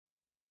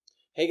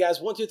Hey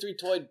guys, 123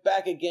 Toy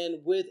back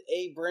again with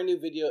a brand new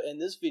video. In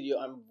this video,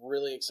 I'm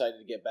really excited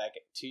to get back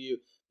to you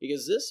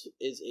because this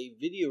is a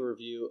video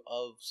review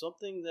of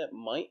something that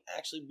might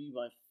actually be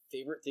my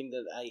favorite thing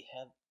that I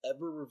have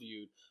ever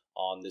reviewed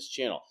on this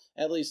channel.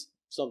 At least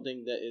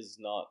something that is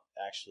not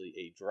actually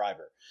a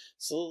driver.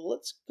 So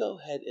let's go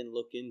ahead and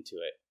look into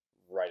it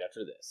right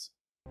after this.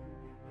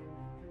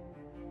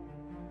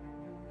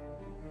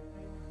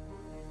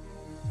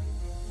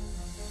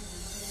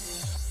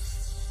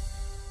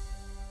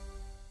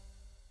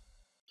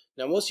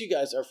 Now, most of you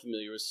guys are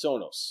familiar with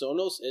Sonos.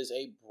 Sonos is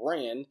a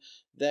brand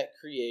that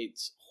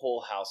creates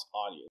whole house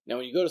audio. Now,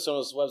 when you go to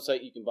Sonos'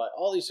 website, you can buy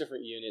all these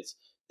different units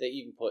that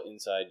you can put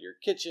inside your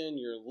kitchen,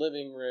 your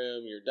living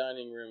room, your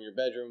dining room, your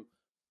bedroom,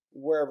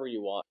 wherever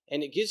you want.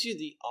 And it gives you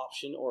the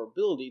option or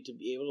ability to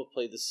be able to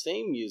play the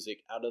same music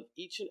out of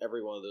each and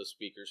every one of those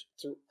speakers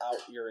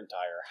throughout your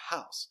entire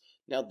house.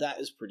 Now, that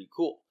is pretty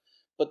cool.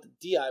 But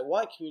the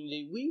DIY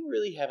community, we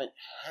really haven't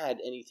had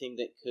anything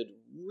that could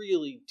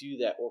really do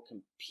that or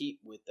compete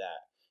with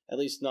that, at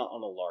least not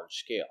on a large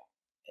scale.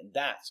 And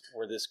that's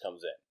where this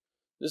comes in.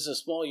 This is a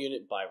small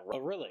unit by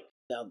Arylic.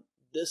 Now,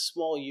 this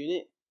small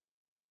unit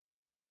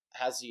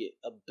has the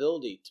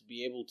ability to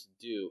be able to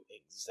do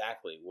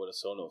exactly what a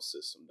Sonos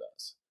system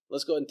does.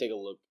 Let's go ahead and take a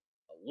look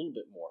a little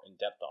bit more in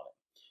depth on it.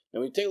 Now,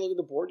 when you take a look at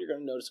the board, you're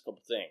going to notice a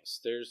couple things.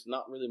 There's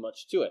not really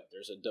much to it.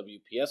 There's a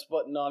WPS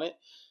button on it.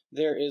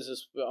 There is a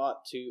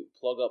spot to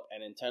plug up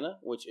an antenna,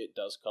 which it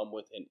does come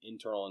with an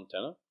internal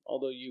antenna,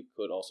 although you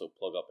could also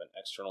plug up an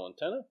external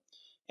antenna.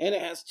 And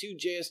it has two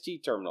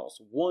JST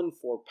terminals, one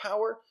for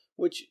power,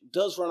 which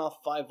does run off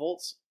 5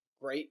 volts.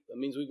 Great. That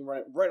means we can run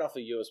it right off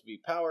of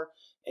USB power.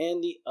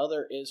 And the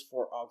other is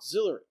for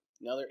auxiliary.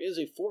 Now, there is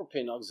a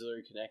 4-pin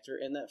auxiliary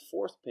connector, and that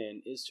 4th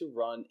pin is to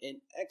run an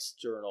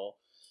external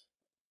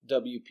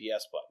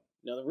WPS button.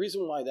 Now, the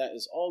reason why that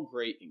is all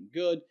great and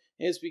good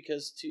is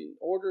because in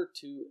order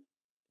to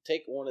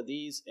take one of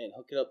these and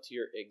hook it up to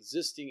your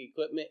existing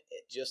equipment,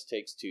 it just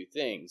takes 2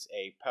 things: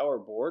 a power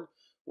board,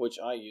 which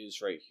I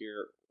use right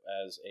here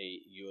as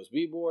a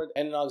USB board,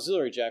 and an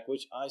auxiliary jack,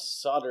 which I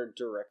soldered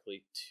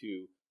directly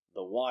to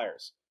the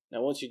wires.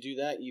 Now, once you do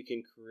that, you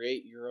can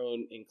create your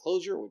own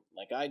enclosure,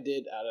 like I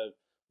did, out of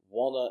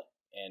walnut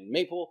and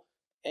maple,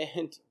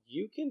 and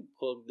you can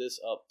plug this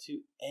up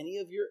to any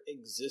of your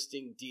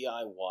existing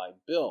DIY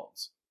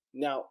builds.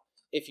 Now,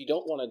 if you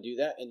don't want to do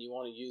that and you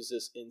want to use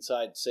this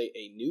inside, say,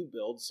 a new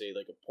build, say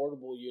like a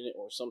portable unit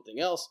or something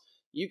else,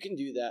 you can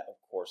do that, of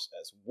course,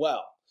 as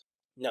well.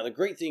 Now, the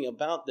great thing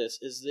about this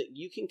is that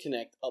you can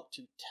connect up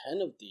to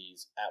 10 of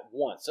these at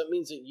once. That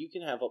means that you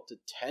can have up to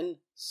 10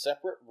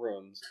 separate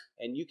rooms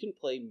and you can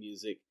play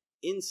music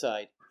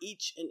inside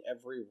each and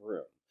every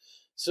room.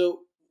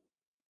 So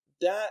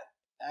that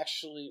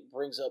actually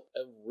brings up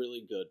a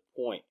really good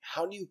point.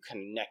 How do you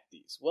connect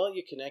these? Well,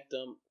 you connect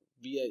them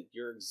via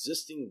your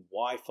existing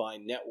Wi-Fi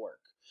network.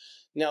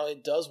 Now,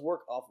 it does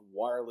work off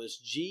wireless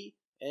G,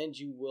 and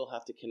you will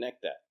have to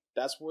connect that.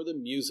 That's where the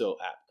Muso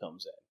app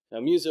comes in.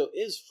 Now, Muso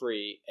is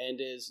free and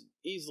is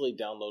easily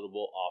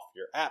downloadable off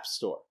your app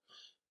store.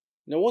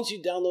 Now, once you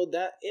download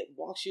that, it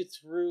walks you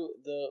through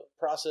the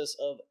process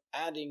of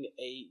adding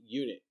a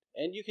unit,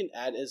 and you can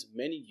add as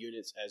many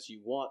units as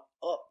you want,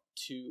 up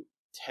to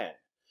 10.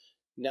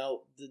 Now,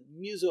 the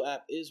Muso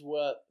app is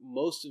what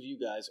most of you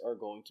guys are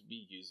going to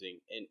be using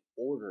in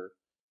order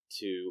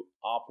to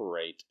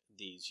operate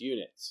these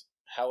units.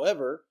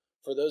 However,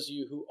 for those of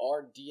you who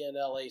are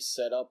DNLA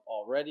set up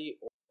already,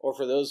 or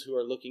for those who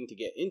are looking to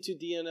get into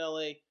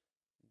DNLA,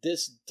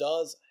 this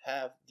does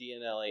have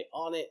DNLA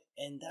on it,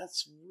 and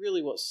that's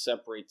really what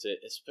separates it,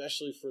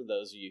 especially for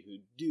those of you who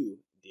do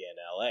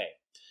DNLA.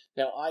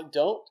 Now, I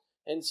don't,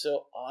 and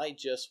so I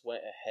just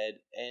went ahead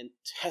and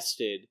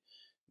tested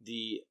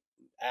the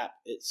app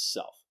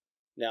itself.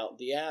 Now,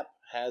 the app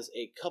has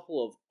a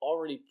couple of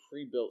already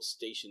pre-built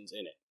stations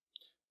in it.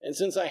 And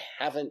since I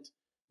haven't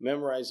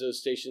memorized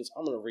those stations,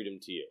 I'm going to read them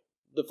to you.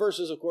 The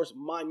first is, of course,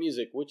 My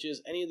Music, which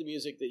is any of the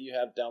music that you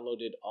have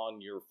downloaded on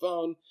your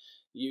phone.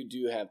 You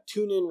do have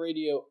TuneIn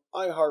Radio,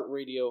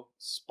 iHeartRadio,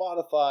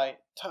 Spotify,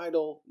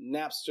 Tidal,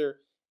 Napster,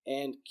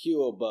 and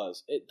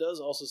QoBuzz. It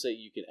does also say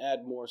you can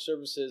add more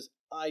services.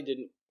 I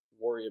didn't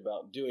worry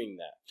about doing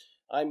that.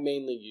 I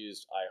mainly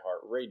used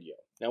iHeartRadio.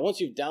 Now, once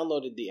you've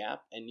downloaded the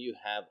app and you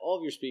have all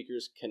of your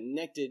speakers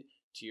connected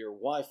to your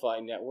Wi-Fi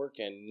network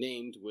and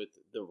named with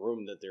the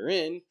room that they're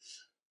in,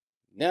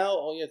 now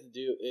all you have to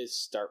do is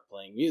start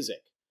playing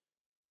music.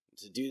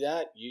 To do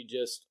that, you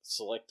just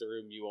select the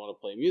room you want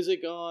to play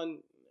music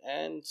on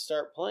and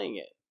start playing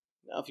it.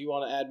 Now, if you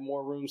want to add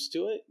more rooms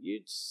to it,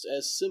 it's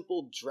a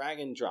simple drag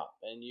and drop,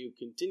 and you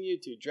continue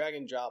to drag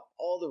and drop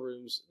all the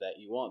rooms that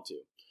you want to.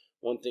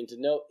 One thing to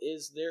note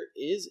is there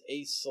is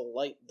a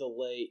slight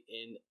delay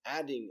in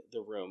adding the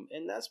room,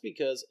 and that's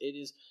because it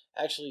is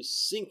actually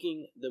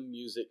syncing the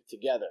music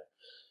together.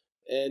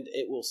 And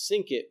it will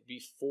sync it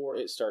before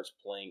it starts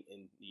playing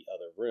in the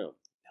other room.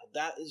 Now,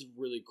 that is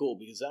really cool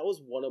because that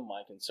was one of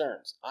my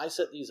concerns. I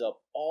set these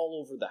up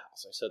all over the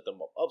house. I set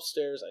them up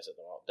upstairs, I set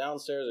them up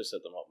downstairs, I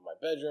set them up in my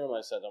bedroom,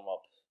 I set them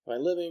up my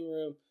living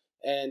room.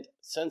 And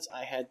since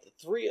I had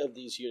 3 of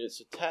these units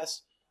to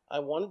test, I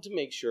wanted to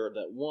make sure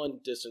that 1,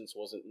 distance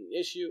wasn't an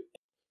issue,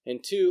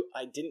 and 2,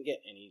 I didn't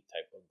get any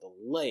type of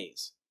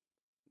delays.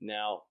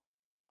 Now,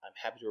 I'm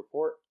happy to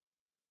report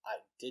I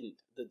didn't.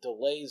 The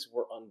delays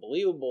were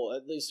unbelievable.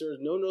 At least there was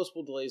no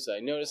noticeable delays that I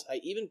noticed.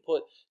 I even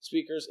put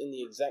speakers in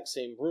the exact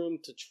same room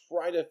to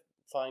try to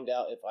find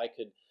out if I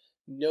could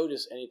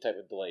notice any type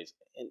of delays,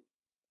 and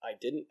I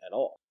didn't at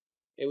all.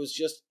 It was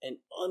just an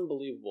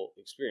unbelievable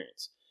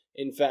experience.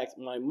 In fact,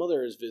 my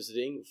mother is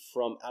visiting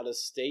from out of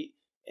state,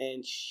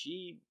 and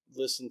she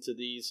listened to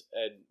these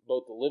at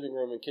both the living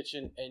room and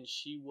kitchen, and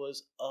she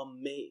was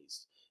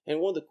amazed. And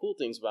one of the cool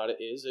things about it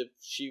is if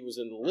she was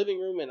in the living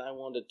room and I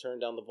wanted to turn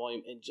down the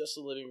volume in just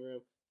the living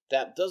room,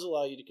 that does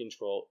allow you to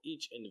control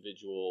each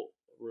individual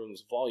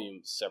room's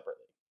volume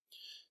separately.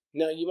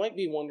 Now, you might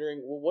be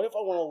wondering, well, what if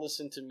I want to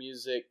listen to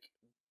music,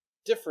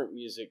 different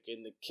music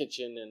in the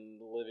kitchen and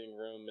the living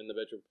room and the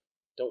bedroom?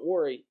 Don't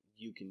worry,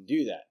 you can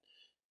do that.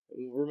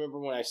 Remember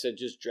when I said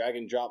just drag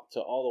and drop to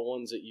all the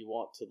ones that you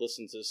want to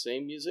listen to the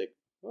same music?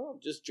 Well,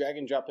 just drag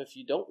and drop if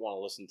you don't want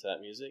to listen to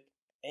that music,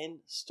 and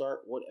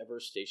start whatever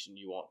station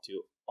you want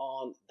to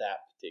on that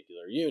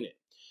particular unit.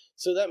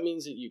 So that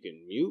means that you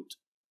can mute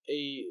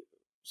a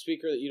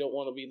speaker that you don't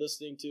want to be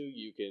listening to.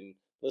 You can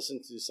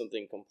listen to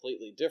something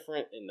completely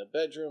different in the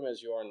bedroom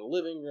as you are in the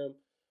living room,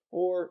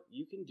 or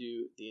you can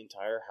do the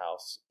entire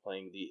house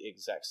playing the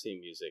exact same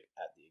music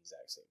at the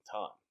exact same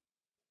time.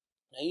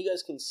 Now you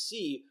guys can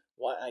see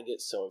why I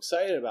get so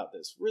excited about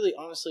this. Really,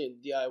 honestly, in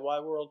the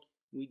DIY world,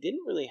 we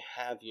didn't really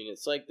have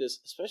units like this,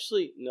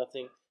 especially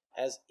nothing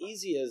as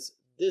easy as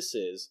this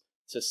is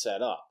to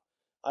set up.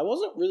 I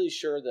wasn't really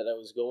sure that I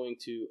was going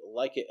to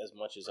like it as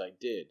much as I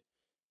did,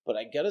 but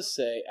I gotta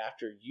say,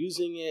 after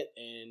using it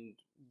and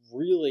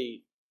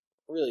really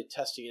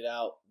testing it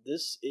out,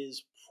 this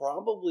is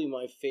probably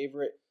my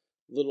favorite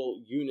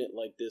little unit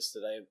like this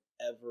that I've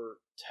ever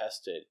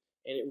tested.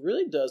 And it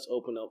really does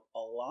open up a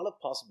lot of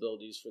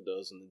possibilities for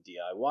those in the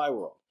DIY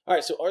world. All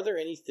right, so are there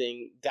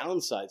anything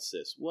downsides to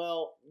this?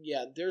 Well,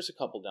 yeah, there's a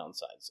couple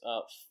downsides.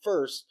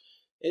 First,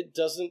 it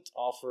doesn't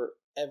offer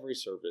every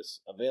service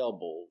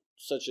available,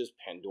 such as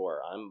Pandora.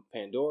 I'm a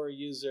Pandora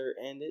user,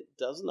 and it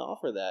doesn't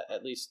offer that,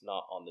 at least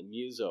not on the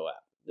Muso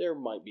app. There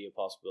might be a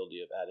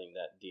possibility of adding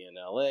that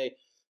DNLA.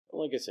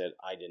 Like I said,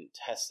 I didn't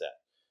test that.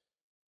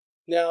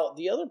 Now,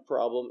 the other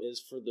problem is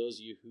for those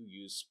of you who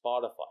use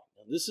Spotify.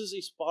 Now, this is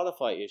a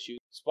Spotify issue.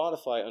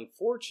 Spotify,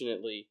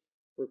 unfortunately,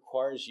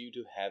 requires you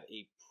to have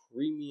a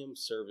premium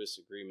service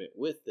agreement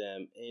with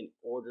them in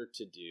order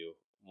to do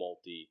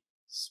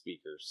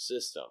multi-speaker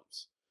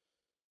systems.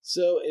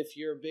 So if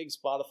you're a big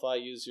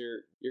Spotify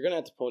user, you're going to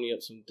have to pony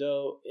up some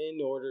dough in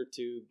order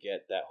to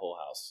get that whole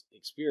house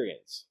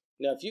experience.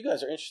 Now, if you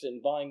guys are interested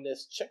in buying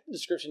this, check the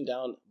description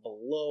down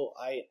below.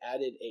 I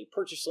added a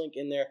purchase link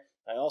in there.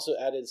 I also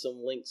added some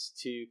links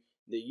to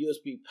the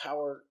USB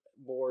power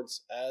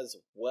boards as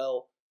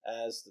well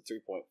as the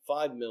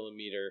 3.5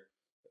 millimeter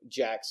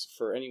jacks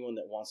for anyone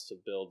that wants to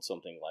build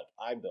something like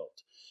I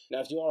built. Now,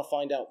 if you want to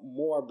find out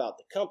more about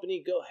the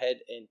company, go ahead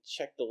and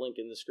check the link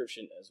in the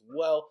description as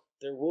well.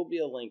 There will be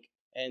a link,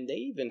 and they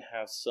even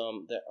have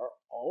some that are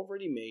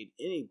already made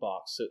in a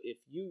box. So if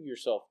you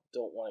yourself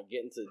don't want to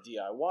get into the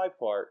DIY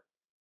part,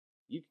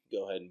 you can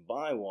go ahead and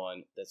buy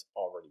one that's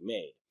already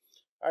made.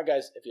 All right,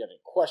 guys, if you have any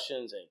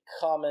questions, any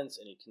comments,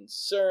 any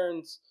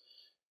concerns,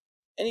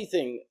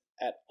 anything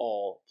at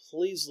all,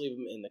 please leave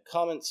them in the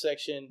comments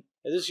section.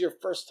 If this is your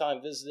first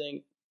time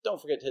visiting,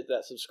 don't forget to hit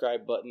that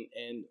subscribe button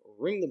and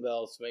ring the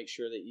bell to make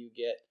sure that you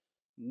get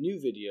new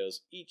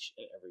videos each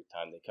and every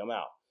time they come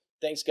out.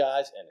 Thanks,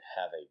 guys, and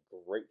have a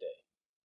great day.